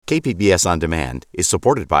KPBS On Demand is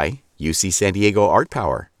supported by UC San Diego Art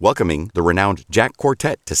Power, welcoming the renowned Jack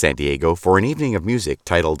Quartet to San Diego for an evening of music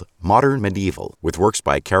titled Modern Medieval, with works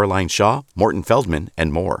by Caroline Shaw, Morton Feldman,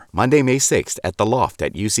 and more. Monday, May 6th at The Loft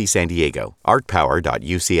at UC San Diego,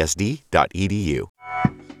 artpower.ucsd.edu.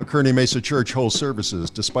 A Kearny Mesa church holds services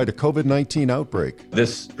despite a COVID-19 outbreak.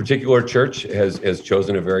 This particular church has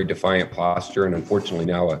chosen a very defiant posture, and unfortunately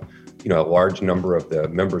now a large number of the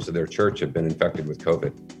members of their church have been infected with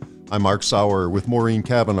COVID. I'm Mark Sauer with Maureen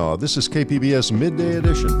Cavanaugh. This is KPBS Midday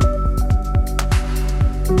Edition.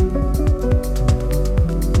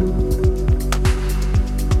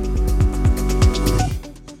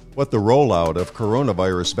 What the rollout of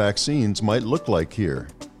coronavirus vaccines might look like here.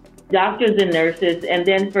 Doctors and nurses, and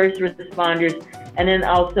then first responders, and then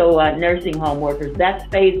also nursing home workers. That's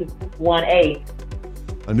phase 1A.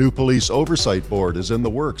 A new police oversight board is in the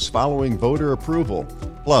works following voter approval.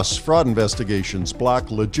 Plus, fraud investigations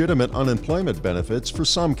block legitimate unemployment benefits for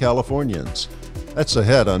some Californians. That's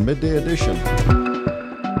ahead on Midday Edition.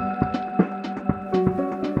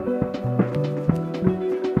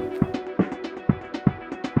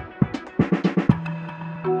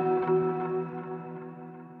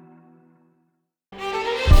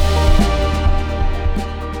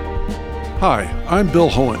 Hi, I'm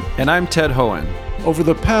Bill Hohen. And I'm Ted Hohen. Over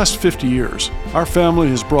the past 50 years, our family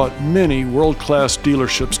has brought many world-class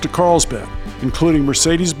dealerships to Carlsbad, including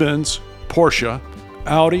Mercedes-Benz, Porsche,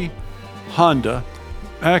 Audi, Honda,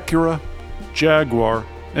 Acura, Jaguar,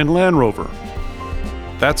 and Land Rover.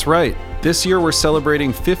 That's right. This year we're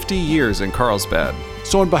celebrating 50 years in Carlsbad.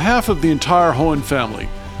 So on behalf of the entire Hohen family,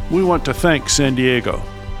 we want to thank San Diego.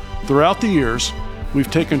 Throughout the years,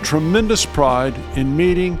 we've taken tremendous pride in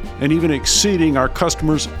meeting and even exceeding our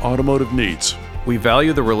customers' automotive needs. We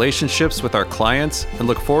value the relationships with our clients and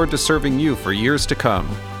look forward to serving you for years to come.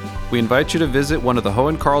 We invite you to visit one of the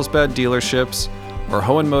Hohen Carlsbad dealerships or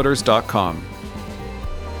hohenmotors.com.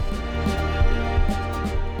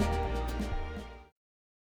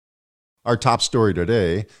 Our top story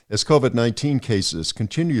today, as COVID-19 cases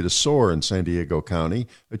continue to soar in San Diego County,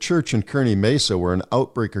 a church in Kearny Mesa where an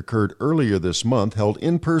outbreak occurred earlier this month held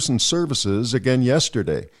in-person services again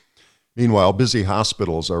yesterday. Meanwhile, busy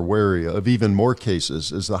hospitals are wary of even more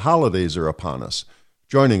cases as the holidays are upon us.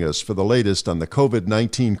 Joining us for the latest on the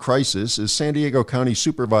COVID-19 crisis is San Diego County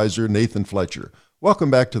Supervisor Nathan Fletcher.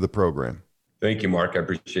 Welcome back to the program. Thank you, Mark. I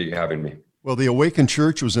appreciate you having me. Well, the Awaken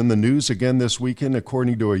Church was in the news again this weekend.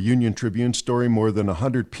 According to a Union Tribune story, more than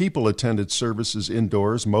 100 people attended services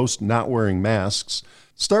indoors, most not wearing masks.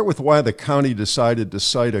 Start with why the county decided to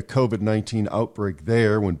cite a COVID-19 outbreak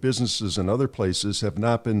there when businesses and other places have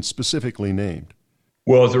not been specifically named.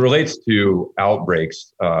 Well, as it relates to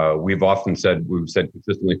outbreaks, we've said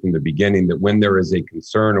consistently from the beginning that when there is a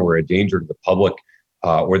concern or a danger to the public,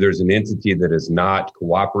 or there's an entity that is not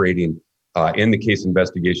cooperating in the case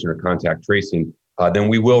investigation or contact tracing, then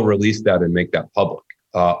we will release that and make that public.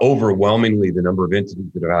 Overwhelmingly, the number of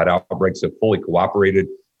entities that have had outbreaks have fully cooperated.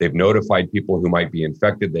 They've notified people who might be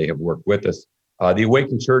infected. They have worked with us. The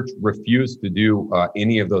Awaken Church refused to do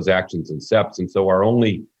any of those actions and steps. And so our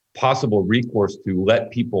only possible recourse to let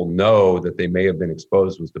people know that they may have been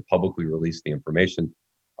exposed was to publicly release the information.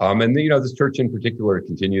 This church in particular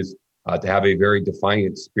continues to have a very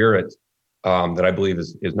defiant spirit that I believe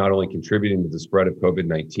is not only contributing to the spread of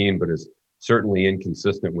COVID-19, but is certainly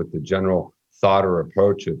inconsistent with the general thought or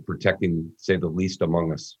approach of protecting, say, the least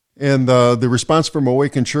among us. And the response from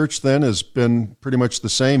Awaken Church then has been pretty much the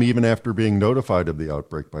same, even after being notified of the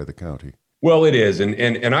outbreak by the county. Well, it is.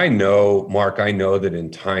 And I know, Mark, that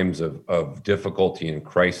in times of difficulty and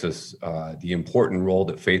crisis, the important role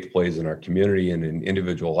that faith plays in our community and in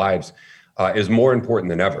individual lives is more important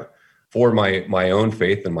than ever. For my own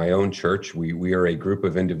faith and my own church, we are a group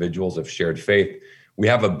of individuals of shared faith. We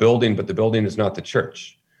have a building, but the building is not the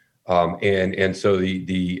church. And so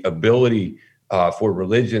the ability for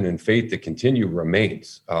religion and faith to continue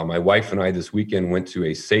remains. My wife and I this weekend went to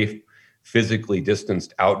a safe, physically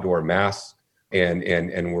distanced outdoor mass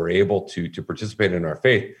and were able to participate in our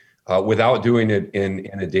faith without doing it in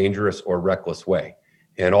a dangerous or reckless way.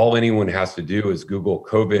 And all anyone has to do is Google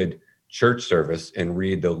COVID church service and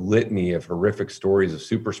read the litany of horrific stories of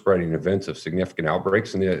super spreading events of significant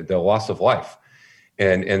outbreaks and the loss of life.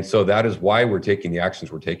 And so that is why we're taking the actions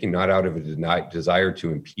we're taking, not out of a desire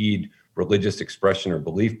to impede religious expression or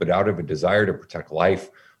belief, but out of a desire to protect life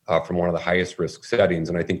from one of the highest risk settings.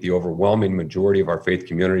 And I think the overwhelming majority of our faith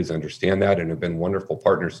communities understand that and have been wonderful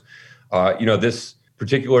partners. This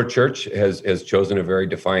particular church has chosen a very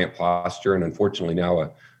defiant posture, and unfortunately now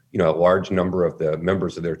a large number of the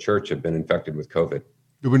members of their church have been infected with COVID.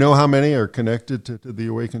 Do we know how many are connected to the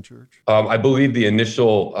Awaken Church? I believe the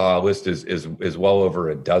initial list is well over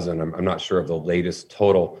a dozen. I'm not sure of the latest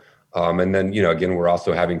total. And then, again, we're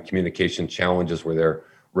also having communication challenges where they're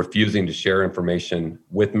refusing to share information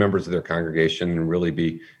with members of their congregation and really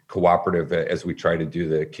be cooperative as we try to do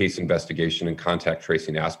the case investigation and contact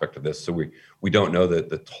tracing aspect of this. So we don't know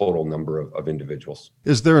the total number of individuals.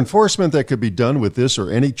 Is there enforcement that could be done with this or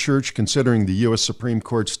any church, considering the U.S. Supreme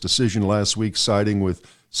Court's decision last week siding with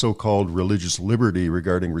so-called religious liberty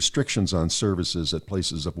regarding restrictions on services at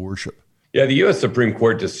places of worship? Yeah, the U.S. Supreme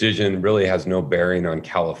Court decision really has no bearing on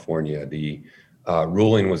California. The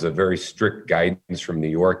ruling was a very strict guidance from New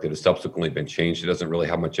York that has subsequently been changed. It doesn't really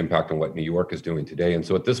have much impact on what New York is doing today. And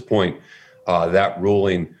so at this point, that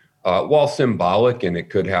ruling, while symbolic and it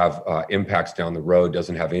could have impacts down the road,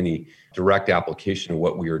 doesn't have any direct application of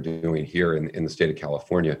what we are doing here in the state of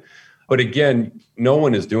California. But again, no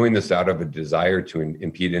one is doing this out of a desire to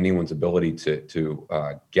impede anyone's ability to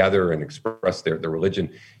gather and express their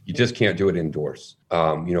religion. You just can't do it indoors.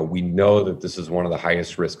 We know that this is one of the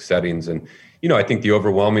highest risk settings. And, I think the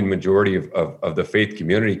overwhelming majority of the faith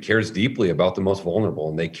community cares deeply about the most vulnerable,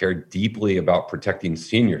 and they care deeply about protecting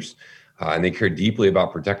seniors. And they care deeply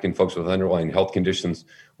about protecting folks with underlying health conditions,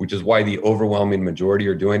 which is why the overwhelming majority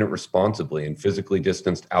are doing it responsibly in physically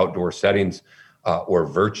distanced outdoor settings or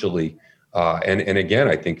virtually. And again,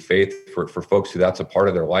 I think faith for folks who that's a part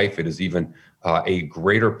of their life, it is even a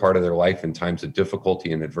greater part of their life in times of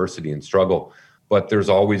difficulty and adversity and struggle. But there's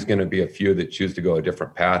always going to be a few that choose to go a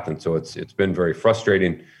different path. And so it's been very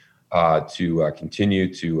frustrating to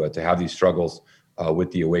continue to have these struggles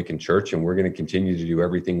with the Awaken Church. And we're going to continue to do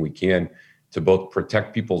everything we can to both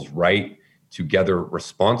protect people's right to gather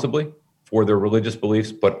responsibly for their religious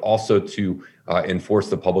beliefs, but also to enforce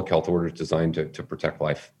the public health orders designed to protect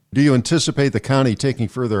life. Do you anticipate the county taking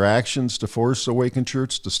further actions to force Awaken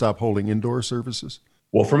Church to stop holding indoor services?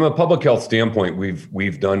 Well, from a public health standpoint,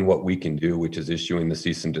 we've done what we can do, which is issuing the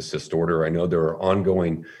cease and desist order. I know there are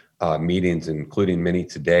ongoing meetings, including many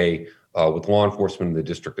today, with law enforcement and the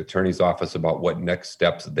district attorney's office about what next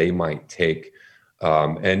steps they might take.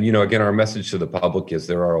 And, again, our message to the public is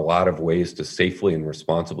there are a lot of ways to safely and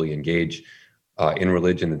responsibly engage in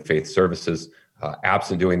religion and faith services,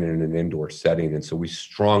 absent doing it in an indoor setting. And so we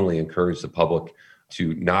strongly encourage the public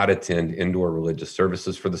to not attend indoor religious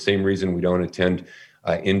services for the same reason we don't attend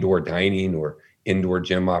indoor dining or indoor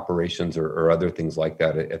gym operations or other things like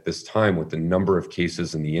that at this time with the number of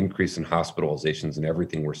cases and the increase in hospitalizations and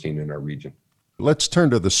everything we're seeing in our region. Let's turn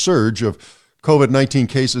to the surge of COVID-19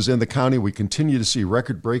 cases in the county. We continue to see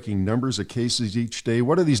record-breaking numbers of cases each day.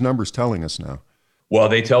 What are these numbers telling us now? Well,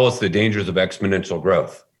 they tell us the dangers of exponential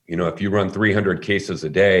growth. If you run 300 cases a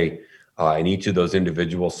day and each of those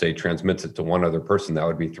individuals, say, transmits it to one other person, that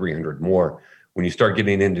would be 300 more. When you start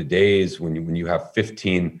getting into days, when you have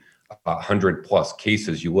 1,500 plus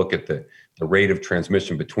cases, you look at the rate of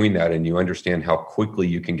transmission between that and you understand how quickly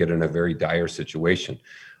you can get in a very dire situation.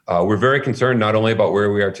 We're very concerned not only about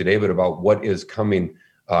where we are today, but about what is coming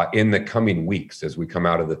in the coming weeks as we come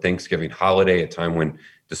out of the Thanksgiving holiday, a time when,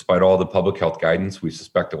 despite all the public health guidance, we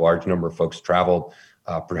suspect a large number of folks traveled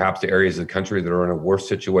perhaps to areas of the country that are in a worse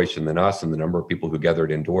situation than us and the number of people who gathered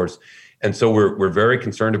indoors. And so we're very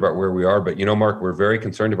concerned about where we are. But, Mark, we're very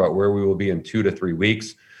concerned about where we will be in 2 to 3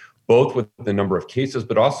 weeks, both with the number of cases,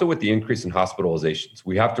 but also with the increase in hospitalizations.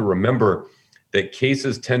 We have to remember that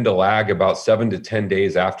cases tend to lag about 7 to 10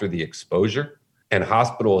 days after the exposure, and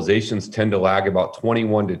hospitalizations tend to lag about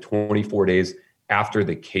 21 to 24 days after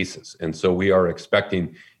the cases. And so we are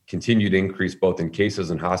expecting continued increase both in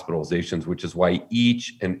cases and hospitalizations, which is why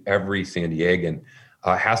each and every San Diegan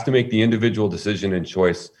has to make the individual decision and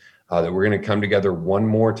choice that we're going to come together one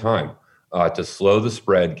more time to slow the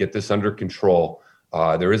spread, get this under control.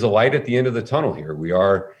 There is a light at the end of the tunnel here. We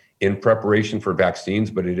are in preparation for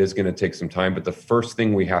vaccines, but it is going to take some time. But the first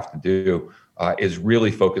thing we have to do is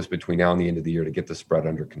really focus between now and the end of the year to get the spread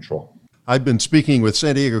under control. I've been speaking with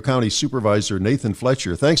San Diego County Supervisor Nathan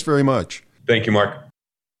Fletcher. Thanks very much. Thank you, Mark.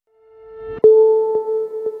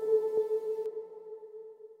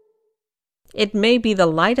 It may be the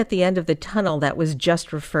light at the end of the tunnel that was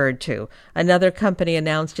just referred to. Another company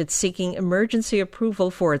announced it's seeking emergency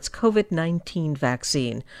approval for its COVID-19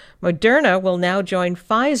 vaccine. Moderna will now join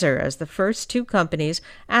Pfizer as the first two companies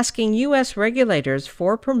asking U.S. regulators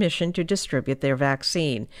for permission to distribute their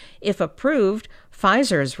vaccine. If approved,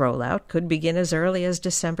 Pfizer's rollout could begin as early as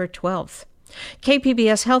December 12th.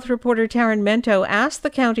 KPBS health reporter Taryn Mento asked the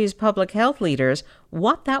county's public health leaders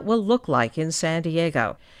what that will look like in San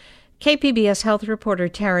Diego. KPBS health reporter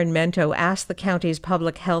Taryn Mento asked the county's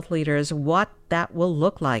public health leaders what that will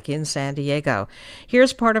look like in San Diego.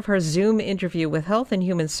 Here's part of her Zoom interview with Health and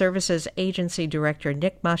Human Services Agency Director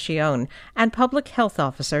Nick Machione and Public Health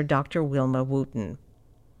Officer Dr. Wilma Wooten.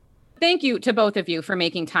 Thank you to both of you for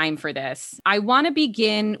making time for this. I want to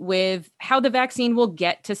begin with how the vaccine will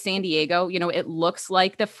get to San Diego. It looks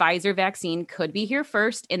like the Pfizer vaccine could be here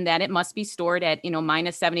first, and then it must be stored at,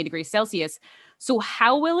 minus 70 degrees Celsius. So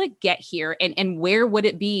how will it get here, and where would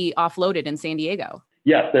it be offloaded in San Diego?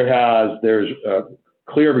 Yes, there's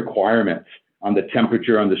clear requirements on the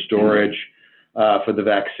temperature, on the storage for the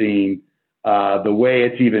vaccine. The way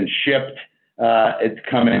it's even shipped, it's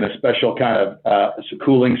coming in a special kind of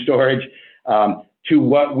cooling storage to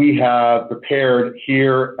what we have prepared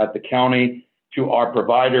here at the county to our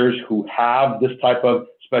providers who have this type of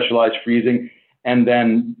specialized freezing. And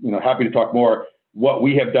then, happy to talk more, what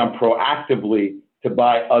we have done proactively to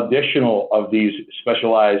buy additional of these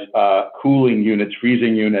specialized cooling units,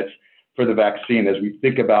 freezing units for the vaccine as we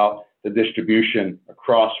think about the distribution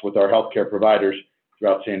across with our healthcare providers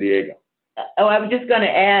throughout San Diego. I was just going to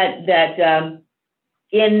add that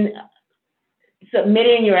in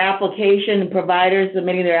submitting your application, providers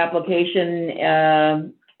submitting their application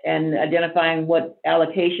and identifying what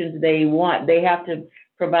allocations they want, they have to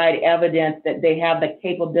provide evidence that they have the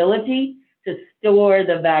capability to store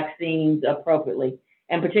the vaccines appropriately.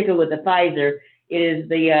 And particularly with the Pfizer, it is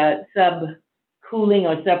the sub-cooling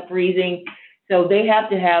or sub-freezing. So they have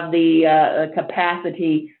to have the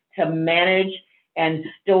capacity to manage and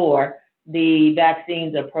store the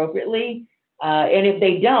vaccines appropriately. And if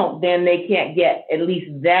they don't, then they can't get at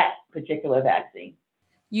least that particular vaccine.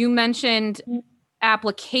 You mentioned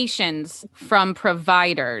applications from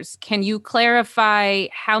providers. Can you clarify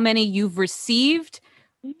how many you've received?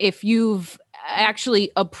 If you've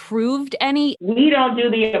actually approved any? We don't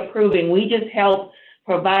do the approving. We just help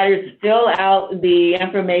providers fill out the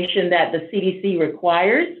information that the CDC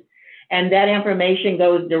requires. And that information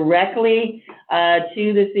goes directly to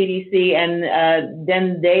the CDC, and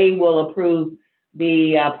then they will approve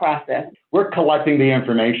the process. We're collecting the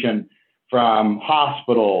information from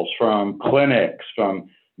hospitals, from clinics, from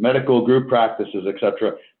medical group practices, et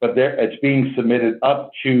cetera, but it's being submitted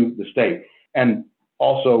up to the state. And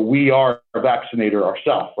also, we are a vaccinator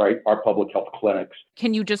ourselves, right? Our public health clinics.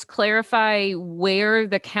 Can you just clarify where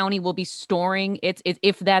the county will be storing it,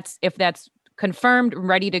 if that's confirmed,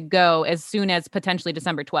 ready to go as soon as potentially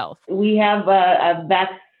December 12th? We have a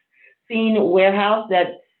vaccine warehouse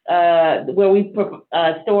where we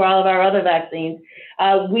store all of our other vaccines.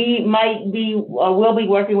 We will be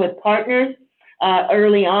working with partners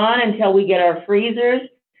early on until we get our freezers.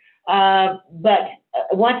 But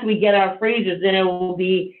once we get our freezers, then it will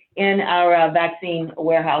be in our vaccine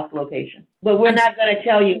warehouse location. But we're not going to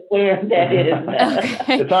tell you where that is.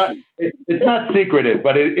 Okay. It's not secretive,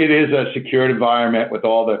 but it is a secured environment with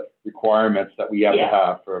all the requirements that we have to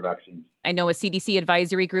have for a vaccine. I know a CDC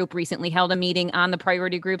advisory group recently held a meeting on the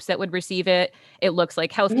priority groups that would receive it. It looks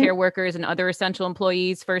like healthcare workers and other essential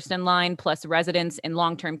employees first in line, plus residents in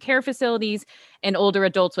long-term care facilities and older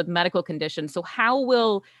adults with medical conditions. So how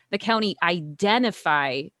will the county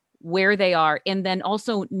identify where they are and then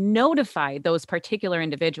also notify those particular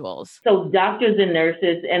individuals? So doctors and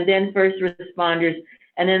nurses, and then first responders,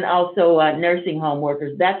 and then also nursing home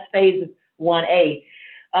workers. That's phase 1A.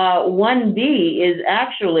 1B is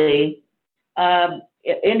actually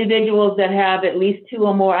individuals that have at least 2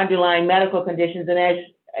 or more underlying medical conditions. And as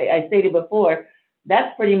I stated before,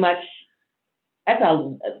 that's pretty much,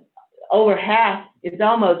 over half. It's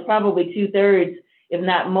almost probably 2/3, if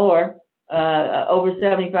not more, over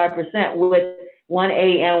 75% with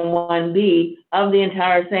 1A and 1B of the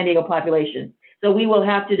entire San Diego population. So we will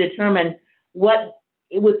have to determine what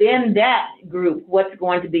within that group, what's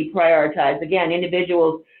going to be prioritized. Again,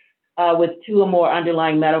 individuals with 2 or more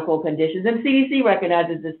underlying medical conditions, and CDC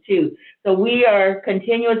recognizes this too. So we are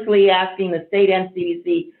continuously asking the state and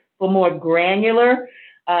CDC for more granular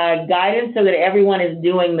guidance so that everyone is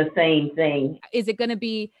doing the same thing. Is it going to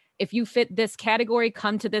be, if you fit this category,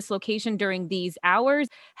 come to this location during these hours?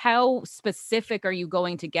 How specific are you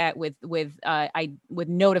going to get with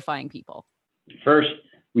notifying people? First,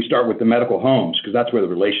 we start with the medical homes because that's where the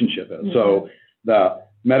relationship is. So the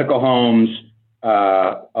medical homes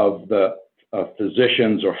of the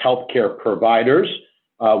physicians or healthcare providers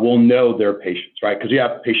will know their patients, right? Because you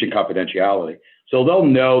have patient confidentiality. So they'll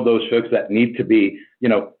know those folks that need to be,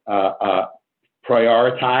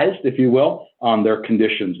 prioritized, if you will, on their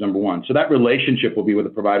conditions, number one. So that relationship will be with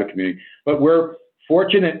the provider community. But we're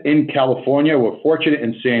fortunate in California, we're fortunate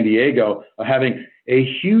in San Diego of having a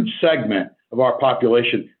huge segment of our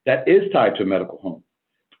population that is tied to a medical home.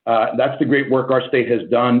 That's the great work our state has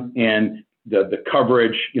done in the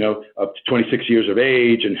coverage, of 26 years of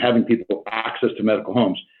age and having people access to medical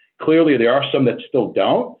homes. Clearly, there are some that still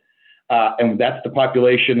don't, and that's the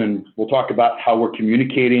population. And we'll talk about how we're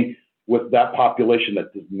communicating with that population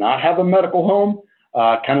that does not have a medical home,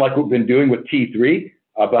 kind of like what we've been doing with T3,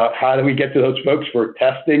 about how do we get to those folks for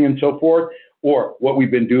testing and so forth, or what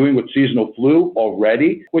we've been doing with seasonal flu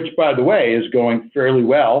already, which, by the way, is going fairly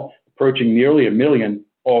well, approaching nearly 1 million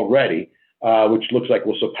already, which looks like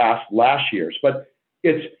we'll surpass last year's. But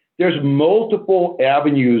there's multiple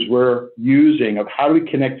avenues we're using of how do we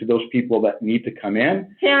connect to those people that need to come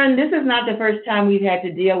in. Karen, this is not the first time we've had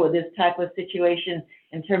to deal with this type of situation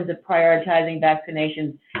in terms of prioritizing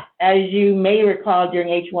vaccinations. As you may recall, during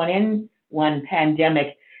H1N1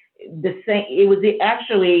 pandemic, it's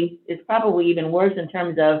probably even worse in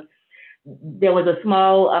terms of there was a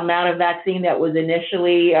small amount of vaccine that was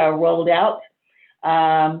initially rolled out.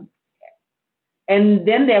 And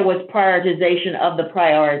then there was prioritization of the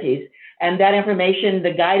priorities. And that information,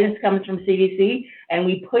 the guidance comes from CDC, and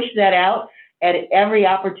we push that out at every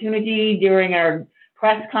opportunity during our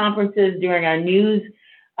press conferences, during our news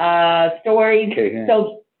stories. K-hand.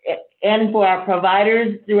 So, and for our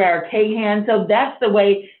providers through our K-hand. So that's the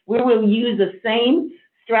way we will use the same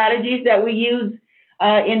strategies that we use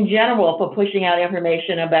in general for pushing out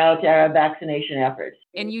information about our vaccination efforts.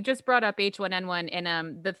 And you just brought up H1N1,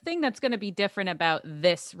 and the thing that's going to be different about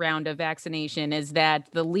this round of vaccination is that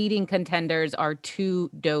the leading contenders are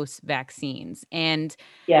 2-dose vaccines. And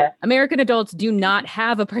American adults do not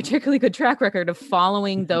have a particularly good track record of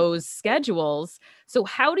following those schedules. So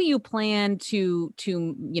how do you plan to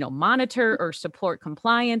monitor or support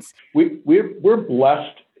compliance? We're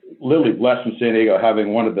blessed, literally blessed in San Diego,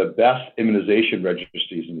 having one of the best immunization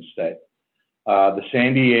registries in the state. The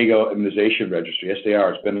San Diego Immunization Registry,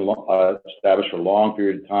 SDR, has been established for a long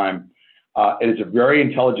period of time. It is a very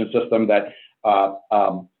intelligent system that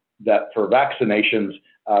for vaccinations,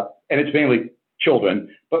 and it's mainly children,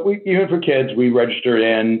 but even for kids, we register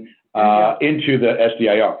into the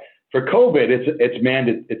SDIR. For COVID,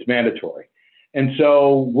 it's mandatory. And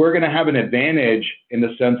so we're going to have an advantage in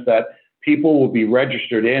the sense that people will be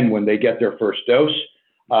registered in when they get their first dose,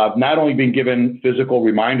 not only being given physical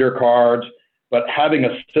reminder cards, but having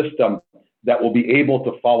a system that will be able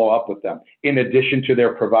to follow up with them in addition to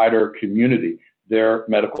their provider community, their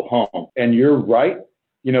medical home. And you're right,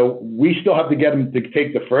 we still have to get them to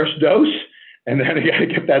take the first dose, and then you got to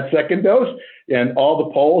get that second dose. And all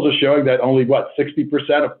the polls are showing that only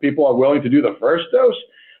 60% of people are willing to do the first dose.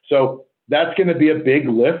 So that's going to be a big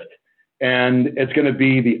lift, and it's going to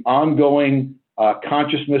be the ongoing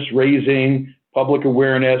consciousness raising, public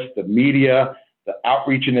awareness, the media, the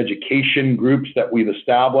outreach and education groups that we've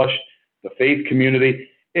established, the faith community.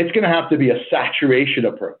 It's going to have to be a saturation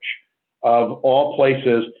approach of all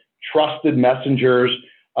places, trusted messengers,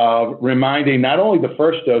 reminding not only the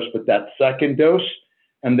first dose, but that second dose.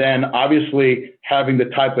 And then obviously having the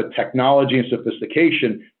type of technology and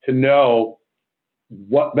sophistication to know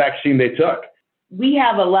what vaccine they took. We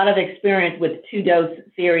have a lot of experience with 2-dose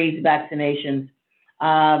series vaccinations.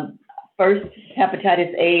 First,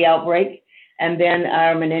 hepatitis A outbreak, and then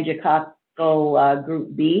our meningococcal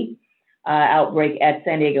group B outbreak at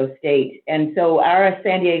San Diego State. And so our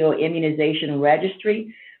San Diego Immunization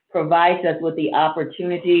Registry provides us with the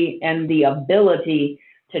opportunity and the ability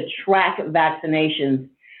to track vaccinations.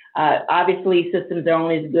 Obviously, systems are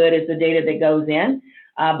only as good as the data that goes in,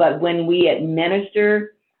 but when we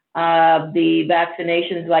administer the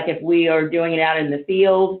vaccinations, like if we are doing it out in the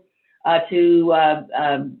field to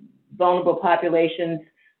vulnerable populations,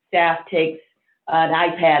 staff takes an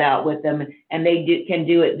iPad out with them, and they can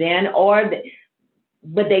do it then,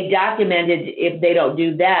 but they documented if they don't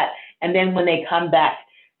do that, and then when they come back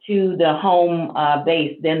to the home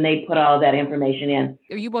base, then they put all that information in.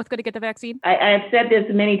 Are you both going to get the vaccine? I have said this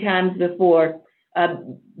many times before.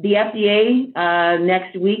 The FDA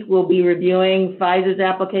next week will be reviewing Pfizer's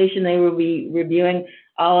application. They will be reviewing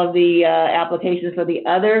all of the applications for the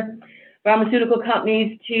other pharmaceutical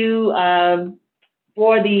companies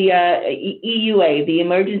for the EUA, the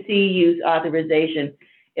Emergency Use Authorization.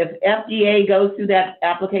 If FDA goes through that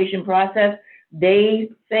application process, they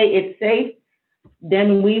say it's safe,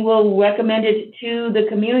 then we will recommend it to the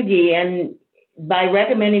community. And by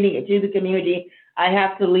recommending it to the community, I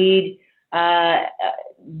have to lead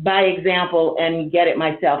by example and get it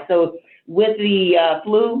myself. So with the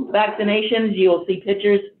flu vaccinations, you'll see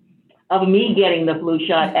pictures of me getting the flu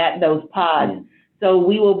shot at those pods. So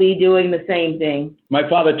we will be doing the same thing. My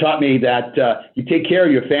father taught me that you take care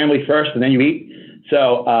of your family first and then you eat.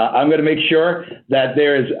 So I'm going to make sure that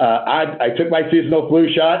I took my seasonal flu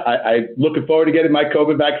shot. I'm looking forward to getting my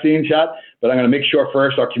COVID vaccine shot, but I'm going to make sure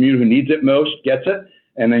first our community who needs it most gets it.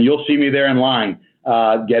 And then you'll see me there in line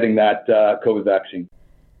getting that COVID vaccine.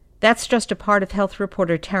 That's just a part of health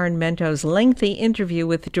reporter Taryn Mento's lengthy interview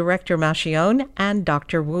with Director Machione and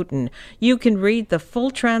Dr. Wooten. You can read the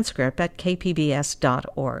full transcript at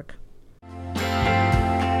kpbs.org.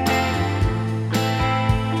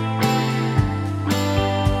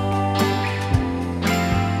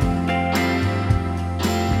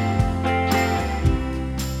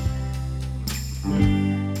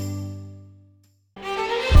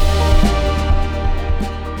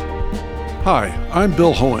 Hi, I'm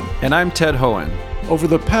Bill Hohen. And I'm Ted Hohen. Over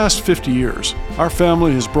the past 50 years, our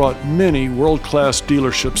family has brought many world-class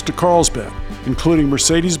dealerships to Carlsbad, including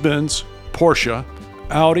Mercedes-Benz, Porsche,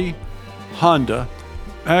 Audi, Honda,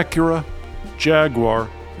 Acura, Jaguar,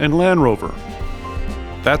 and Land Rover.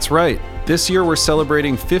 That's right. This year we're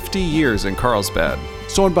celebrating 50 years in Carlsbad.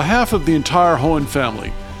 So on behalf of the entire Hohen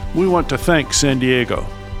family, we want to thank San Diego.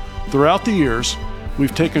 Throughout the years,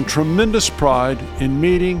 we've taken tremendous pride in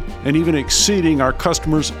meeting and even exceeding our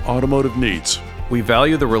customers' automotive needs. We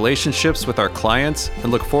value the relationships with our clients and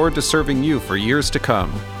look forward to serving you for years to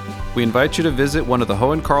come. We invite you to visit one of the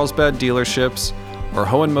Hohen Carlsbad dealerships or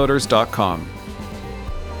hohenmotors.com.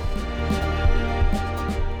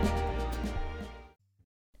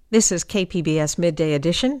 This is KPBS Midday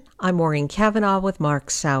Edition. I'm Maureen Cavanaugh with Mark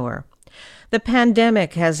Sauer. The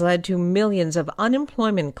pandemic has led to millions of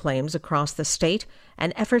unemployment claims across the state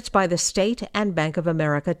and efforts by the state and Bank of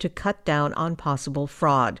America to cut down on possible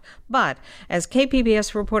fraud. But, as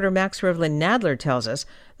KPBS reporter Max Rivlin-Nadler tells us,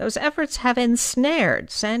 those efforts have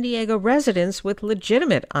ensnared San Diego residents with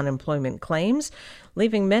legitimate unemployment claims,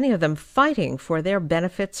 leaving many of them fighting for their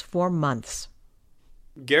benefits for months.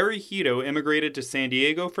 Gary Hito immigrated to San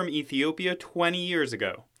Diego from Ethiopia 20 years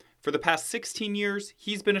ago. For the past 16 years,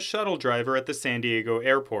 he's been a shuttle driver at the San Diego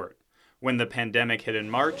airport. When the pandemic hit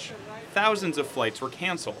in March, thousands of flights were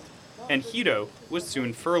canceled, and Hito was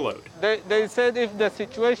soon furloughed. They said if the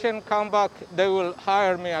situation come back, they will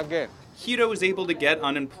hire me again. Hito was able to get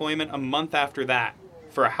unemployment a month after that.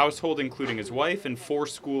 For a household including his wife and 4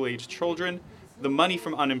 school-aged children, the money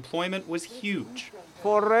from unemployment was huge.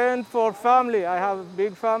 For rent, for family, I have a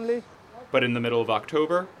big family. But in the middle of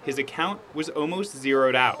October, his account was almost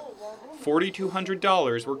zeroed out.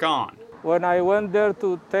 $4,200 were gone. When I went there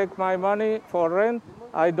to take my money for rent,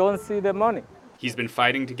 I don't see the money. He's been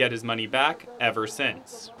fighting to get his money back ever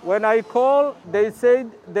since. When I called, they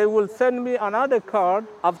said they will send me another card.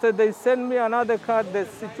 After they send me another card, the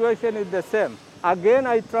situation is the same. Again,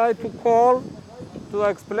 I tried to call to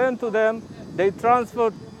explain to them. They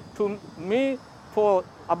transferred to me for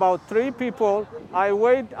about 3 people. I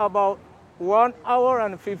wait about 1 hour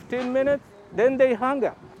and 15 minutes, then they hung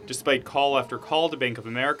up. Despite call after call to Bank of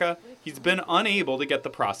America, he's been unable to get the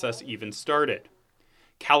process even started.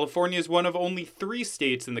 California is one of only 3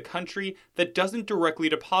 states in the country that doesn't directly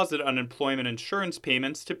deposit unemployment insurance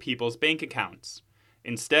payments to people's bank accounts.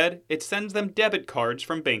 Instead, it sends them debit cards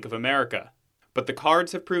from Bank of America. But the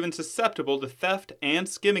cards have proven susceptible to theft and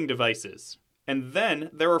skimming devices. And then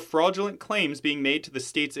there are fraudulent claims being made to the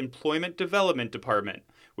state's Employment Development Department,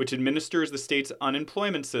 which administers the state's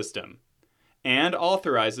unemployment system and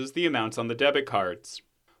authorizes the amounts on the debit cards.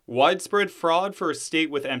 Widespread fraud for a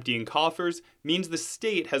state with emptying coffers means the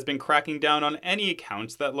state has been cracking down on any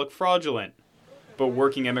accounts that look fraudulent. But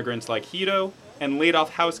working immigrants like Hito and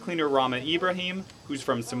laid-off house cleaner Rama Ibrahim, who's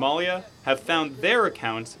from Somalia, have found their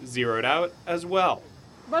accounts zeroed out as well.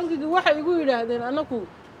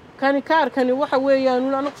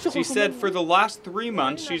 She said for the last 3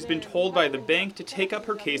 months she's been told by the bank to take up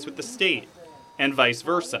her case with the state, and vice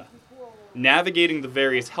versa. Navigating the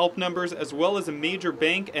various help numbers as well as a major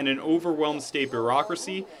bank and an overwhelmed state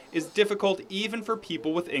bureaucracy is difficult even for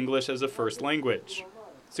people with English as a first language.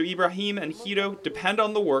 So Ibrahim and Hito depend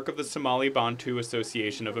on the work of the Somali Bantu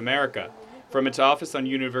Association of America. From its office on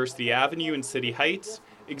University Avenue in City Heights,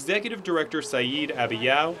 Executive Director Saeed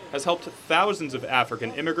Abiyao has helped thousands of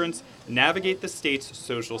African immigrants navigate the state's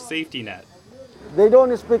social safety net. They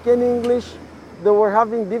don't speak any English. They were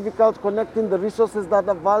having difficulty connecting the resources that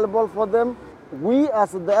are available for them. We,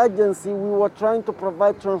 as the agency, we were trying to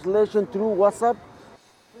provide translation through WhatsApp.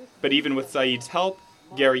 But even with Saeed's help,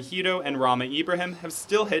 Gary Hito and Rama Ibrahim have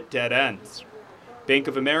still hit dead ends. Bank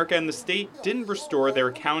of America and the state didn't restore their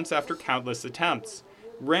accounts after countless attempts.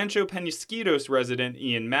 Rancho Penasquitos resident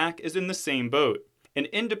Ian Mack is in the same boat. An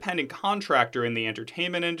independent contractor in the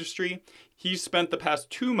entertainment industry, he's spent the past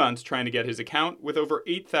 2 months trying to get his account, with over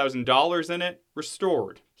 $8,000 in it,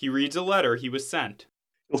 restored. He reads a letter he was sent.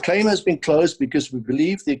 Your claim has been closed because we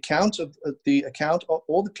believe the account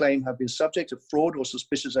or the claim have been subject to fraud or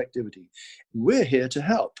suspicious activity. We're here to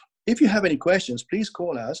help. If you have any questions, please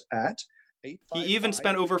call us at 855. He even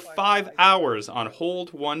spent over 5 hours on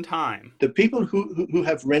hold one time. The people who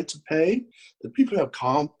have rent to pay, the people who have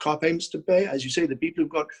car payments to pay, as you say, the people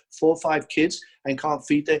who've got 4 or 5 kids and can't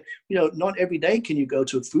feed them, not every day can you go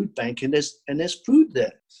to a food bank and there's food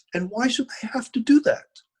there. And why should they have to do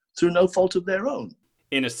that through no fault of their own?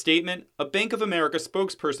 In a statement, a Bank of America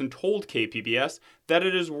spokesperson told KPBS that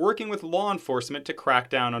it is working with law enforcement to crack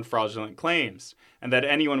down on fraudulent claims, and that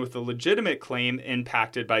anyone with a legitimate claim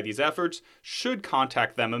impacted by these efforts should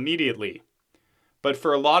contact them immediately. But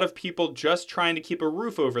for a lot of people just trying to keep a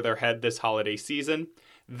roof over their head this holiday season,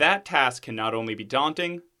 that task can not only be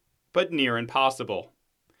daunting, but near impossible.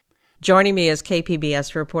 Joining me is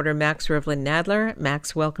KPBS reporter Max Rivlin Nadler.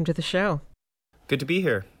 Max, welcome to the show. Good to be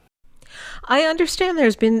here. I understand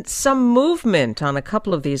there's been some movement on a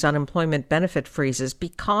couple of these unemployment benefit freezes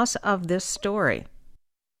because of this story.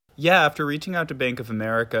 Yeah, after reaching out to Bank of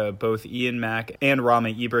America, both Ian Mack and Rama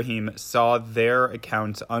Ibrahim saw their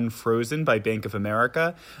accounts unfrozen by Bank of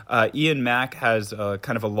America. Ian Mack has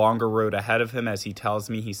kind of a longer road ahead of him. As he tells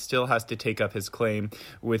me, he still has to take up his claim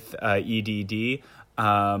with EDD.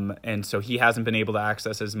 And so he hasn't been able to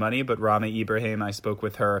access his money, but Rama Ibrahim, I spoke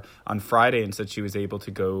with her on Friday and said she was able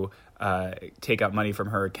to go take out money from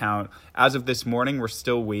her account. As of this morning, we're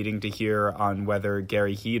still waiting to hear on whether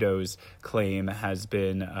Gary Hito's claim has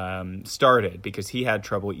been started, because he had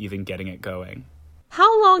trouble even getting it going.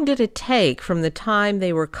 How long did it take from the time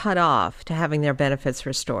they were cut off to having their benefits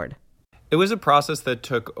restored? It was a process that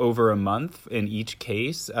took over a month in each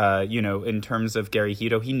case. In terms of Gary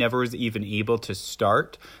Hito, he never was even able to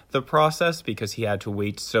start the process because he had to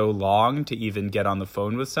wait so long to even get on the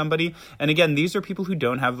phone with somebody. And again, these are people who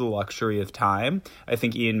don't have the luxury of time. I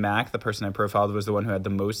think Ian Mack, the person I profiled, was the one who had the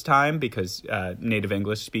most time because native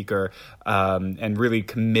English speaker and really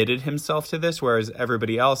committed himself to this, whereas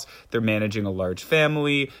everybody else, they're managing a large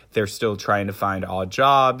family. They're still trying to find odd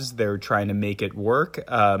jobs. They're trying to make it work.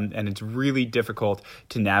 And it's really difficult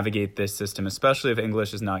to navigate this system, especially if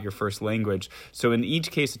English is not your first language. So in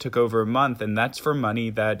each case, it took over a month, and that's for money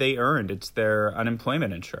that they earned. It's their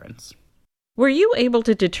unemployment insurance. Were you able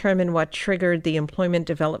to determine what triggered the Employment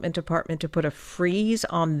Development Department to put a freeze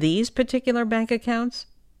on these particular bank accounts?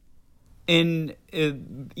 In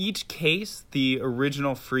each case, the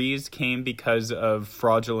original freeze came because of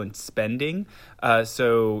fraudulent spending.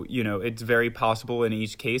 So, it's very possible in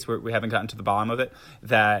each case, where we haven't gotten to the bottom of it,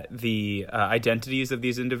 that the identities of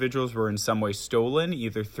these individuals were in some way stolen,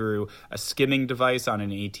 either through a skimming device on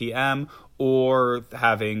an ATM or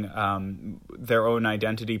having their own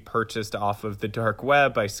identity purchased off of the dark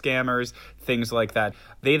web by scammers, things like that.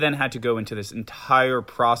 They then had to go into this entire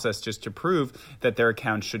process just to prove that their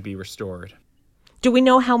accounts should be restored. Do we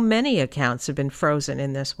know how many accounts have been frozen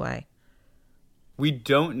in this way? We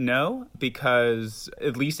don't know because,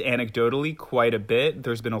 at least anecdotally, quite a bit.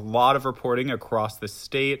 There's been a lot of reporting across the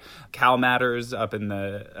state. Cal Matters up in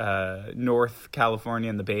the North California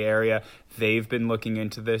and the Bay Area, they've been looking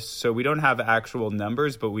into this. So we don't have actual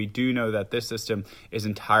numbers, but we do know that this system is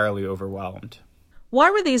entirely overwhelmed.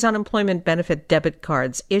 Why were these unemployment benefit debit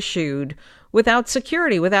cards issued without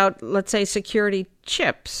security, without, let's say, security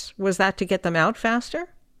chips? Was that to get them out faster?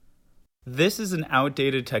 This is an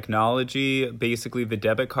outdated technology. Basically, the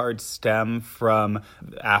debit cards stem from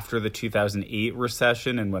after the 2008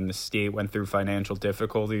 recession and when the state went through financial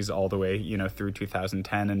difficulties all the way, through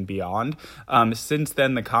 2010 and beyond. Since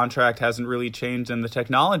then, the contract hasn't really changed and the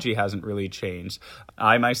technology hasn't really changed.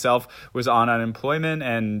 I myself was on unemployment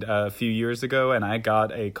and a few years ago, and I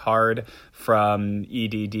got a card from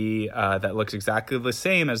EDD that looks exactly the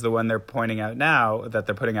same as the one they're putting out now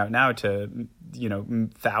to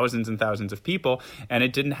thousands and thousands of people, and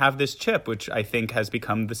it didn't have this chip, which I think has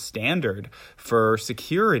become the standard for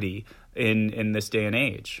security in this day and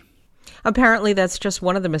age. Apparently, that's just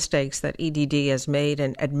one of the mistakes that EDD has made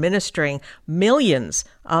in administering millions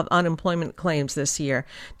of unemployment claims this year.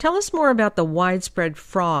 Tell us more about the widespread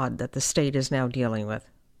fraud that the state is now dealing with.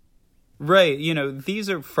 Right. These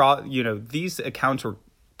are fraud. These accounts were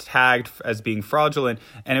tagged as being fraudulent,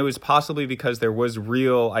 and it was possibly because there was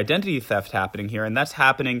real identity theft happening here, and that's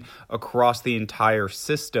happening across the entire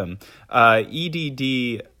system.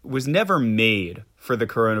 EDD was never made for the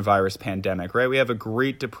coronavirus pandemic, right? We have a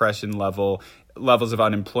Great Depression levels of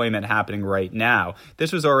unemployment happening right now.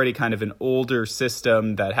 This was already kind of an older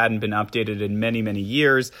system that hadn't been updated in many, many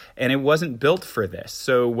years, and it wasn't built for this.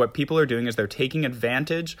 So what people are doing is they're taking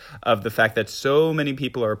advantage of the fact that so many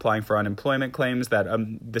people are applying for unemployment claims, that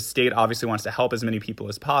the state obviously wants to help as many people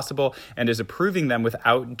as possible and is approving them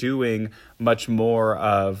without doing much more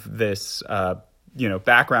of this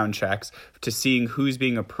background checks to seeing who's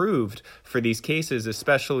being approved for these cases,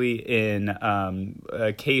 especially in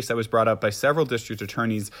a case that was brought up by several district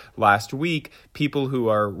attorneys last week. People who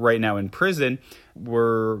are right now in prison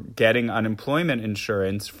were getting unemployment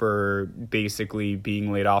insurance for basically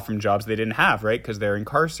being laid off from jobs they didn't have, right? Because they're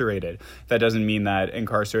incarcerated. That doesn't mean that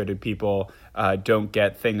incarcerated people don't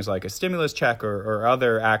get things like a stimulus check or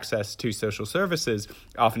other access to social services.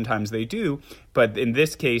 Oftentimes they do. But in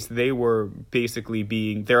this case, they were basically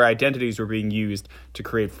their identities were being used to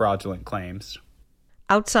create fraudulent claims.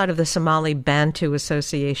 Outside of the Somali Bantu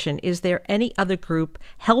Association, is there any other group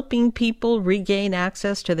helping people regain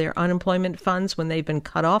access to their unemployment funds when they've been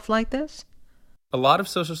cut off like this? A lot of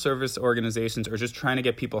social service organizations are just trying to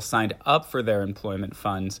get people signed up for their employment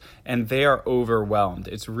funds, and they are overwhelmed.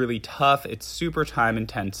 It's really tough. It's super time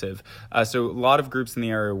intensive. So a lot of groups in the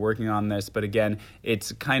area are working on this, but again,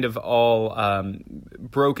 it's kind of all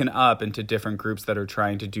broken up into different groups that are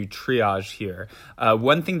trying to do triage here.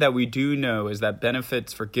 One thing that we do know is that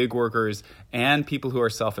benefits for gig workers and people who are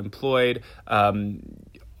self-employed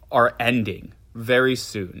are ending very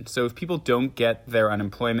soon. So if people don't get their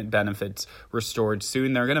unemployment benefits restored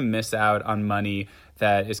soon, they're going to miss out on money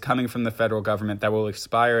that is coming from the federal government that will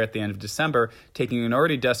expire at the end of December, taking an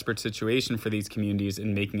already desperate situation for these communities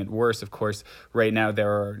and making it worse. Of course, right now there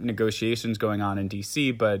are negotiations going on in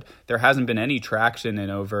D.C., but there hasn't been any traction in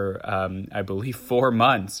over, I believe, 4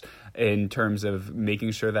 months in terms of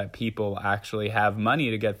making sure that people actually have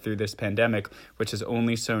money to get through this pandemic, which has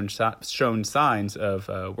only shown signs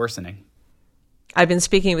of worsening. I've been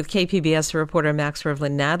speaking with KPBS reporter Max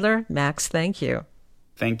Rivlin-Nadler. Max, thank you.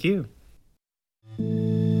 Thank you.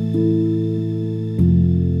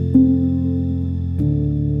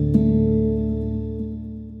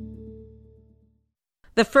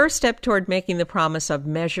 The first step toward making the promise of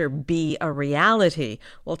Measure B a reality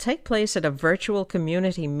will take place at a virtual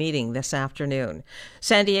community meeting this afternoon.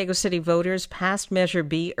 San Diego City voters passed Measure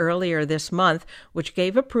B earlier this month, which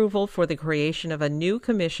gave approval for the creation of a new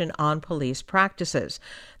commission on police practices.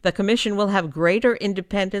 The commission will have greater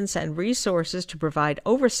independence and resources to provide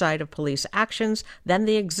oversight of police actions than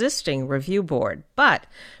the existing review board. But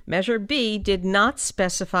Measure B did not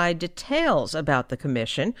specify details about the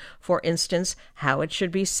commission, for instance, how it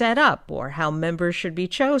should be set up or how members should be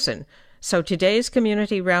chosen. So today's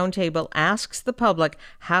Community Roundtable asks the public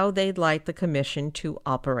how they'd like the commission to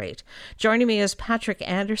operate. Joining me is Patrick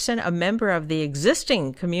Anderson, a member of the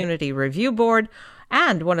existing Community Review Board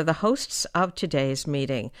and one of the hosts of today's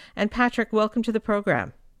meeting. And Patrick, welcome to the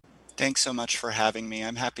program. Thanks so much for having me.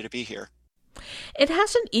 I'm happy to be here. It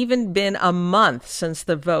hasn't even been a month since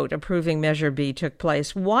the vote approving Measure B took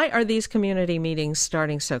place. Why are these community meetings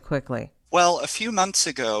starting so quickly? Well, a few months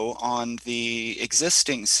ago on the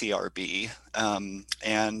existing CRB,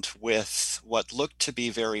 and with what looked to be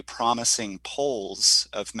very promising polls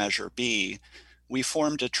of Measure B, we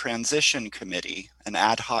formed a transition committee, an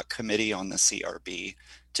ad hoc committee on the CRB,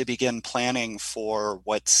 to begin planning for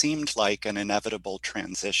what seemed like an inevitable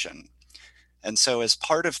transition. And so as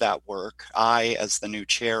part of that work, I, as the new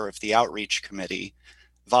chair of the outreach committee,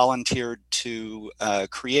 volunteered to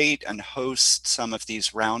create and host some of these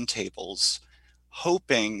roundtables,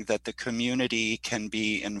 hoping that the community can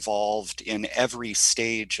be involved in every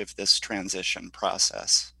stage of this transition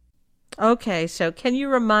process. Okay, so can you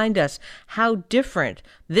remind us how different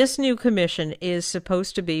this new commission is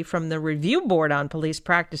supposed to be from the Review Board on Police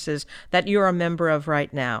Practices that you're a member of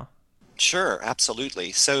right now? Sure,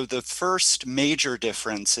 absolutely. So the first major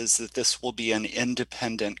difference is that this will be an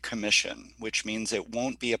independent commission, which means it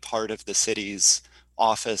won't be a part of the city's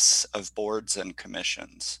Office of Boards and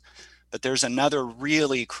Commissions. But there's another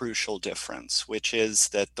really crucial difference, which is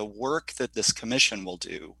that the work that this commission will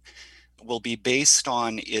do will be based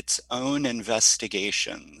on its own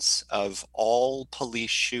investigations of all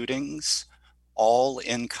police shootings, all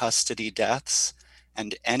in-custody deaths,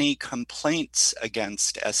 and any complaints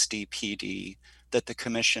against SDPD that the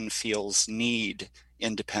commission feels need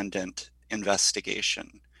independent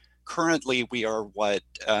investigation. Currently, we are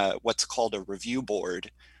what's called a review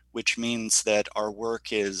board, which means that our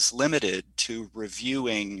work is limited to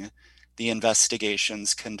reviewing the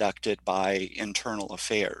investigations conducted by Internal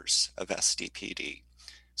Affairs of SDPD.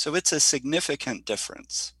 So it's a significant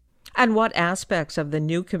difference. And what aspects of the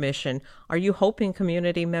new commission are you hoping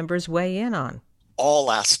community members weigh in on?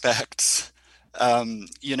 All aspects.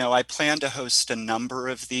 I plan to host a number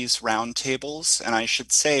of these roundtables, and I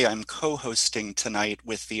should say I'm co-hosting tonight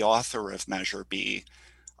with the author of Measure B,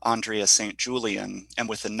 Andrea St. Julian, and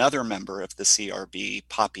with another member of the CRB,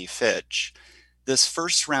 Poppy Fitch. This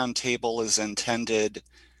first roundtable is intended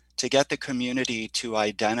to get the community to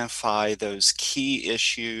identify those key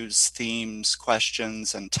issues, themes,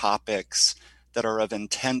 questions, and topics that are of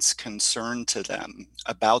intense concern to them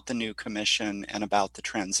about the new commission and about the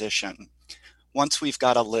transition. Once we've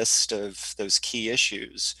got a list of those key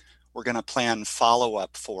issues, we're going to plan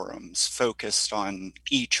follow-up forums focused on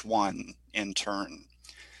each one in turn.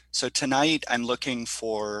 So tonight, I'm looking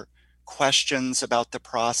for questions about the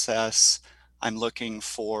process. I'm looking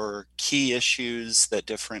for key issues that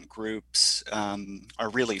different groups are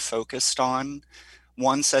really focused on.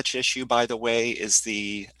 One such issue, by the way, is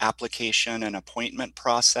the application and appointment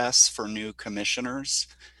process for new commissioners.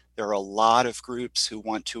 There are a lot of groups who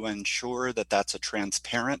want to ensure that that's a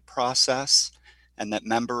transparent process and that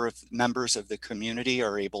members of the community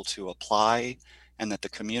are able to apply and that the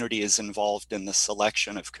community is involved in the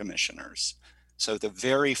selection of commissioners. So the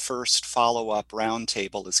very first follow-up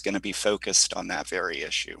roundtable is going to be focused on that very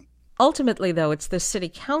issue. Ultimately, though, it's the City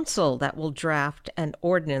Council that will draft an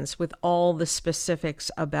ordinance with all the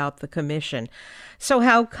specifics about the commission. So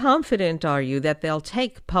how confident are you that they'll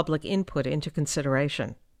take public input into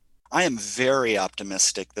consideration? I am very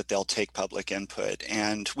optimistic that they'll take public input,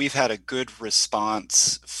 and we've had a good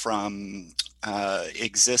response from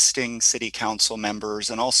existing City Council members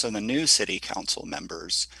and also the new City Council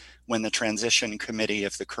members when the transition committee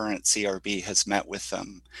of the current CRB has met with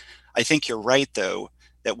them. I think you're right, though,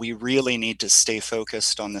 that we really need to stay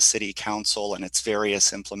focused on the City Council and its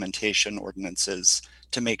various implementation ordinances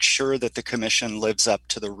to make sure that the Commission lives up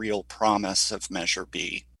to the real promise of Measure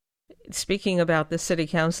B. Speaking about the City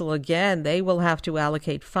Council again, they will have to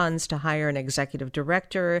allocate funds to hire an executive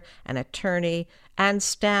director, an attorney, and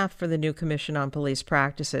staff for the new Commission on Police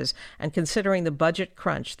Practices. And considering the budget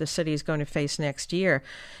crunch the city is going to face next year,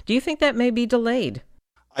 do you think that may be delayed?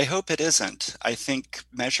 I hope it isn't. I think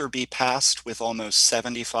Measure B passed with almost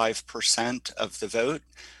 75% of the vote.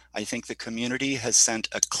 I think the community has sent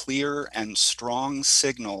a clear and strong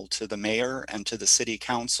signal to the mayor and to the city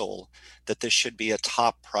council that this should be a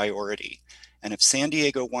top priority. And if San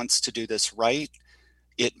Diego wants to do this right,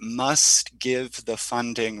 it must give the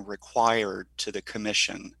funding required to the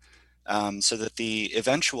commission so that the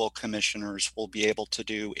eventual commissioners will be able to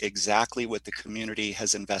do exactly what the community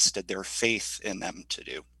has invested their faith in them to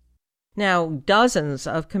do. Now, dozens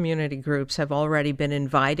of community groups have already been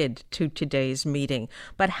invited to today's meeting,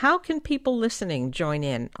 but how can people listening join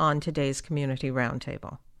in on today's Community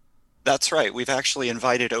Roundtable? That's right. We've actually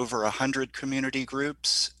invited over 100 community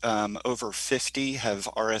groups. Over 50 have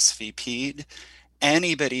RSVP'd.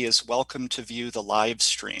 Anybody is welcome to view the live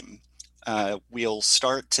stream. We'll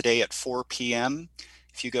start today at 4 p.m.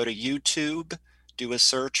 If you go to YouTube, do a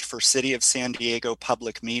search for City of San Diego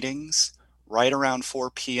Public Meetings. Right around 4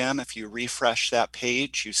 p.m., if you refresh that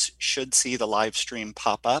page, you should see the live stream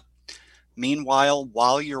pop up. Meanwhile,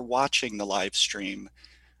 while you're watching the live stream,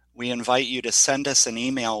 we invite you to send us an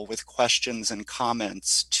email with questions and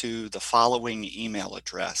comments to the following email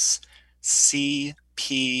address,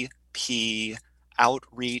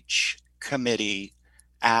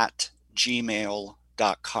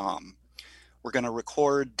 cppoutreachcommittee@gmail.com. We're going to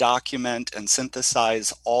record, document, and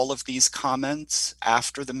synthesize all of these comments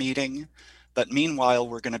after the meeting. But meanwhile,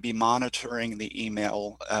 we're going to be monitoring the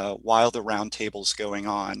email while the roundtable's going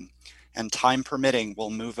on. And time permitting, we'll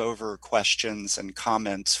move over questions and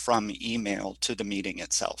comments from email to the meeting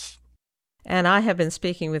itself. And I have been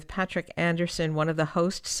speaking with Patrick Anderson, one of the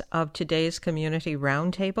hosts of today's Community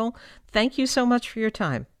Roundtable. Thank you so much for your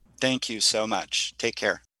time. Thank you so much. Take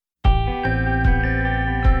care.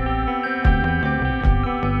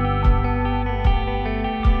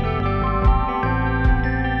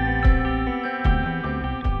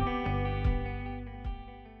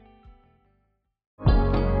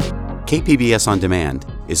 KPBS On Demand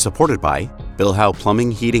is supported by Bill Howe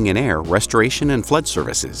Plumbing, Heating and Air, Restoration and Flood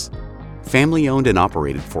Services. Family owned and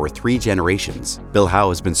operated for 3 generations, Bill Howe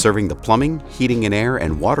has been serving the plumbing, heating and air,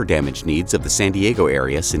 and water damage needs of the San Diego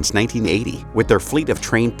area since 1980. With their fleet of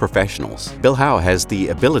trained professionals, Bill Howe has the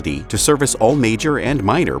ability to service all major and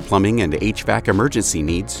minor plumbing and HVAC emergency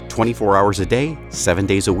needs 24 hours a day, 7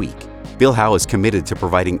 days a week. Bill Howe is committed to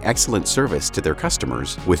providing excellent service to their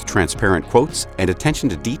customers with transparent quotes and attention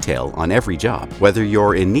to detail on every job. Whether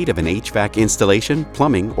you're in need of an HVAC installation,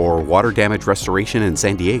 plumbing, or water damage restoration in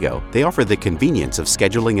San Diego, they offer the convenience of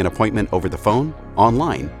scheduling an appointment over the phone,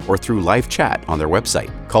 online, or through live chat on their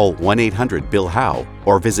website. Call 1-800-BILL-HOWE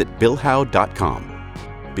or visit billhowe.com,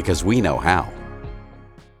 because we know how.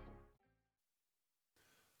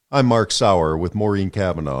 I'm Mark Sauer with Maureen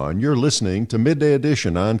Cavanaugh, and you're listening to Midday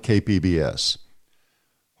Edition on KPBS.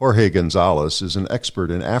 Jorge Gonzalez is an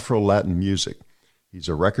expert in Afro-Latin music. He's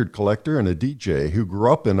a record collector and a DJ who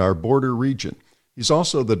grew up in our border region. He's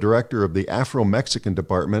also the director of the Afro-Mexican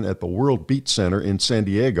department at the World Beat Center in San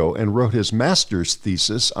Diego and wrote his master's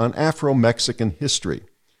thesis on Afro-Mexican history.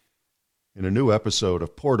 In a new episode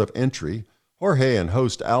of Port of Entry, Jorge and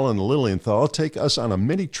host Alan Lilienthal take us on a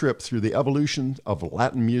mini trip through the evolution of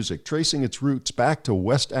Latin music, tracing its roots back to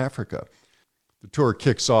West Africa. The tour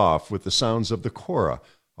kicks off with the sounds of the kora,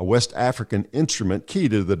 a West African instrument key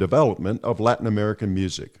to the development of Latin American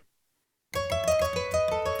music.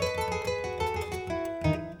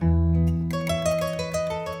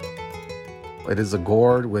 It is a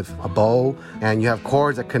gourd with a bow, and you have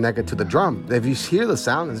chords that connect it to the drum. If you hear the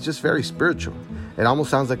sound, it's just very spiritual. It almost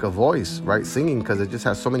sounds like a voice, right, singing, because it just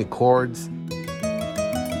has so many chords.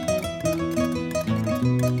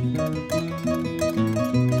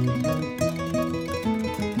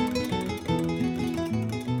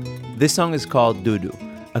 This song is called Dudu,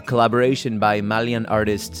 a collaboration by Malian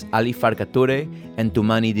artists Ali Farcature and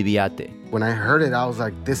Toumani Dibiate. When I heard it, I was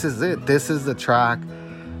like, this is it. This is the track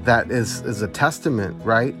that is a testament,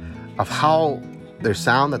 right, of how their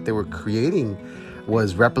sound that they were creating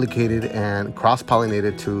was replicated and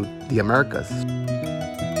cross-pollinated to the Americas.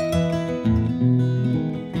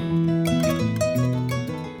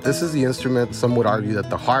 This is the instrument some would argue that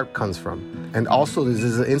the harp comes from. And also this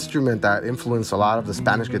is an instrument that influenced a lot of the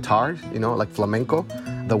Spanish guitars, like flamenco,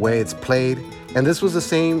 the way it's played. And this was the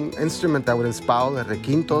same instrument that would inspire the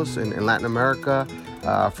requintos in Latin America.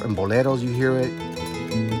 In boleros, you hear it.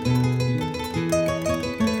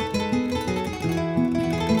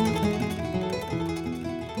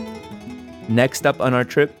 Next up on our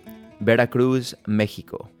trip, Veracruz,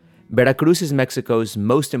 Mexico. Veracruz is Mexico's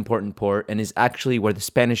most important port and is actually where the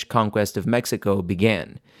Spanish conquest of Mexico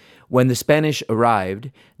began. When the Spanish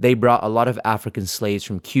arrived, they brought a lot of African slaves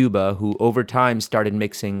from Cuba who over time started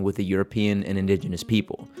mixing with the European and indigenous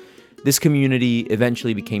people. This community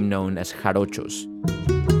eventually became known as Jarochos.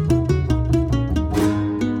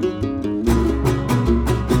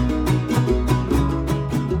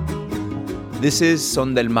 This is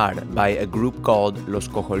Son del Mar by a group called Los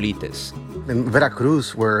Cojolites. In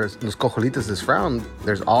Veracruz, where Los Cojolites is from,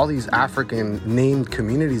 there's all these African named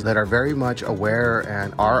communities that are very much aware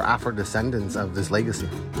and are Afro-descendants of this legacy.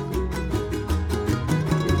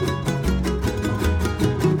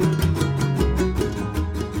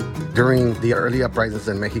 During the early uprisings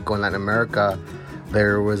in Mexico and Latin America,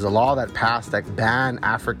 there was a law that passed that banned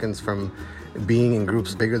Africans from being in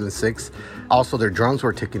groups bigger than 6. Also, their drums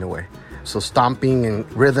were taken away. So stomping and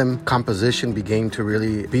rhythm composition began to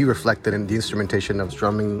really be reflected in the instrumentation of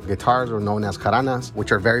strumming guitars, or known as jaranas,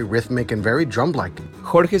 which are very rhythmic and very drum-like.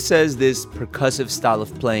 Jorge says this percussive style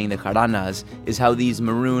of playing the jaranas is how these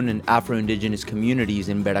Maroon and Afro-Indigenous communities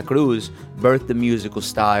in Veracruz birthed the musical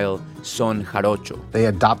style son jarocho. They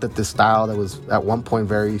adopted this style that was at one point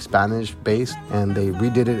very Spanish-based, and they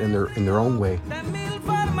redid it in their own way.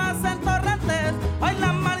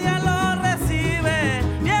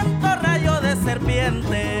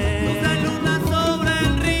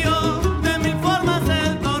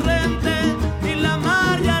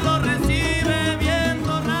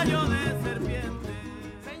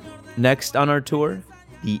 Next on our tour,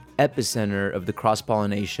 the epicenter of the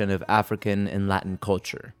cross-pollination of African and Latin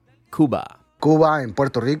culture, Cuba. Cuba and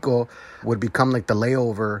Puerto Rico would become like the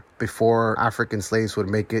layover before African slaves would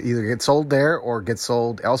make it either get sold there or get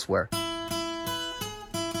sold elsewhere.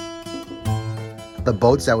 The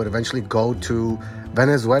boats that would eventually go to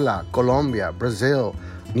Venezuela, Colombia, Brazil,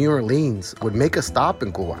 New Orleans would make a stop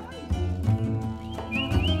in Cuba.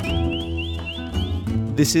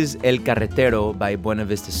 This is El Carretero by Buena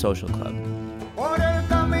Vista Social Club.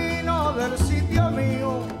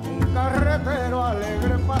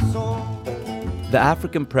 The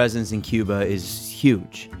African presence in Cuba is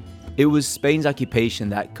huge. It was Spain's occupation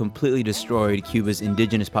that completely destroyed Cuba's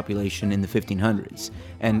indigenous population in the 1500s,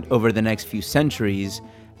 and over the next few centuries,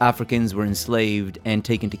 Africans were enslaved and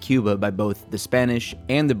taken to Cuba by both the Spanish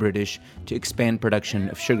and the British to expand production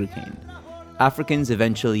of sugarcane. Africans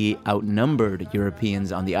eventually outnumbered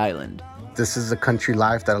Europeans on the island. This is a country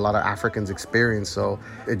life that a lot of Africans experience, so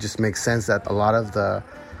it just makes sense that a lot of the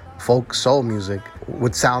folk soul music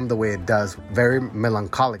would sound the way it does, very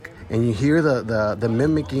melancholic. And you hear the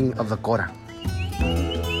mimicking of the kora.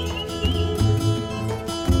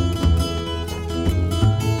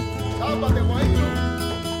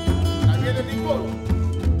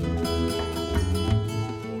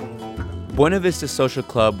 Buena Vista Social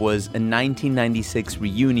Club was a 1996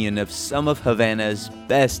 reunion of some of Havana's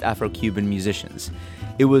best Afro-Cuban musicians.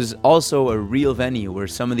 It was also a real venue where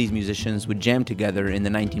some of these musicians would jam together in the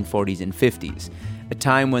 1940s and 50s, a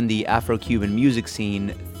time when the Afro-Cuban music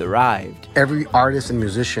scene thrived. Every artist and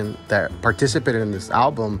musician that participated in this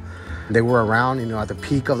album, they were around, at the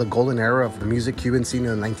peak of the golden era of the music Cuban scene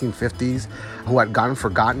in the 1950s, who had gotten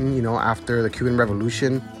forgotten, after the Cuban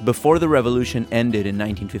Revolution. Before the revolution ended in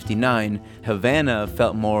 1959, Havana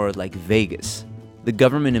felt more like Vegas. The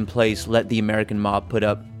government in place let the American mob put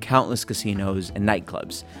up countless casinos and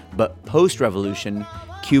nightclubs. But post-revolution,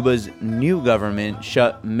 Cuba's new government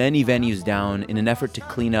shut many venues down in an effort to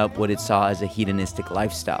clean up what it saw as a hedonistic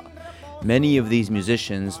lifestyle. Many of these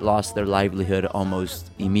musicians lost their livelihood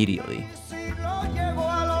almost immediately.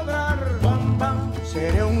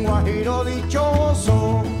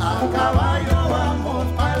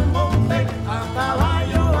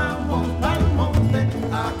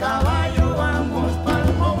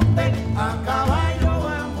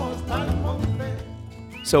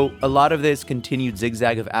 So a lot of this continued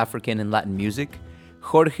zigzag of African and Latin music,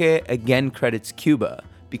 Jorge again credits Cuba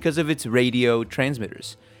because of its radio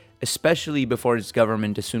transmitters, especially before its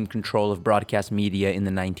government assumed control of broadcast media in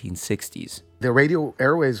the 1960s. The radio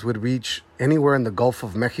airwaves would reach anywhere in the Gulf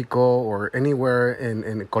of Mexico or anywhere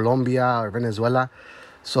in Colombia or Venezuela.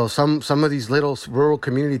 So some of these little rural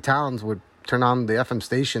community towns would turn on the FM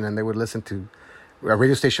station and they would listen to a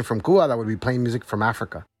radio station from Cuba that would be playing music from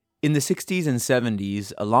Africa. In the 60s and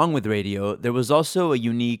 70s, along with radio, there was also a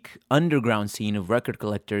unique underground scene of record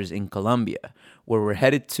collectors in Colombia, where we're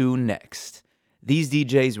headed to next. These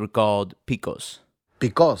DJs were called picos.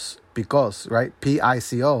 Picos, right?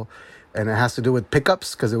 P-I-C-O. And it has to do with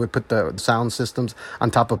pickups because they would put the sound systems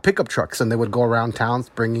on top of pickup trucks and they would go around towns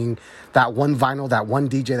bringing that one vinyl, that one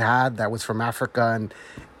DJ had that was from Africa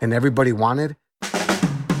and everybody wanted.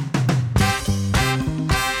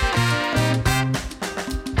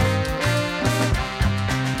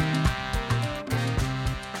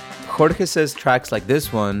 Jorge says tracks like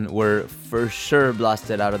this one were for sure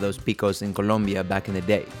blasted out of those picos in Colombia back in the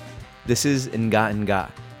day. This is Nga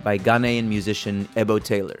Nga by Ghanaian musician Ebo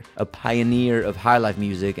Taylor, a pioneer of highlife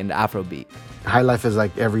music and Afrobeat. Highlife is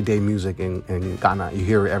like everyday music in Ghana. You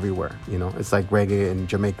hear it everywhere, It's like reggae in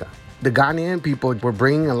Jamaica. The Ghanaian people were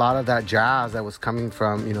bringing a lot of that jazz that was coming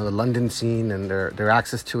from, the London scene and their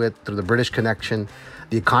access to it through the British connection.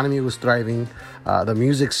 The economy was thriving. The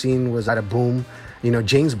music scene was at a boom.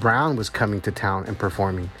 James Brown was coming to town and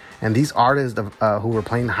performing. And these artists who were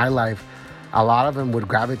playing highlife, a lot of them would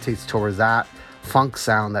gravitate towards that funk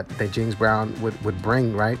sound that James Brown would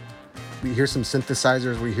bring, right? We hear some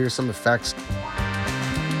synthesizers, we hear some effects.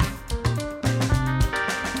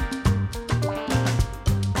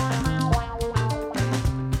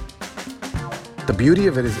 The beauty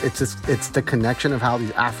of it is it's the connection of how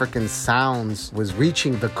these African sounds was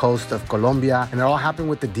reaching the coast of Colombia, and it all happened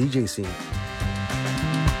with the DJ scene.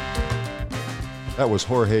 That was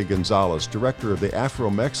Jorge Gonzalez, director of the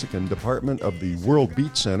Afro-Mexican Department of the World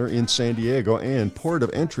Beat Center in San Diego, and Port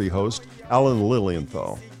of Entry host Alan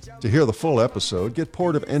Lilienthal. To hear the full episode, get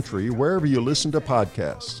Port of Entry wherever you listen to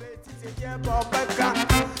podcasts.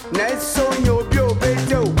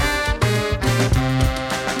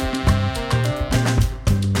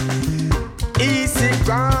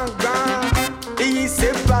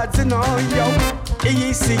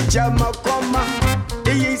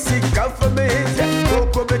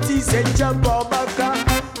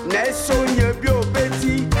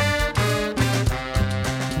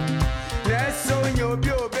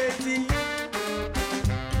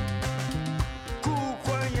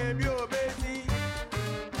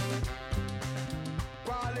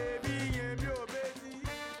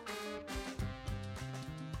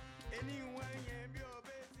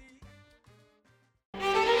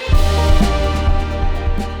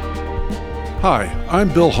 Hi,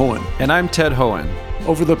 I'm Bill Hohen. And I'm Ted Hohen.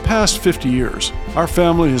 Over the past 50 years, our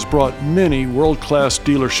family has brought many world-class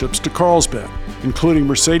dealerships to Carlsbad, including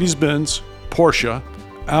Mercedes-Benz, Porsche,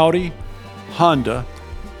 Audi, Honda,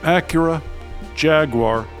 Acura,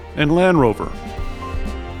 Jaguar, and Land Rover.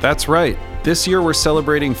 That's right. This year we're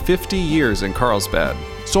celebrating 50 years in Carlsbad.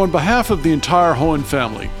 So on behalf of the entire Hohen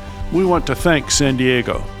family, we want to thank San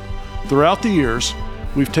Diego. Throughout the years,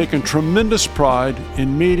 we've taken tremendous pride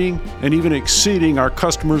in meeting and even exceeding our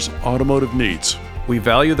customers' automotive needs. We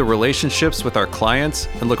value the relationships with our clients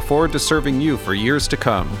and look forward to serving you for years to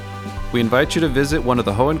come. We invite you to visit one of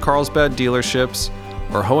the Hohen Carlsbad dealerships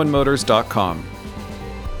or hohenmotors.com.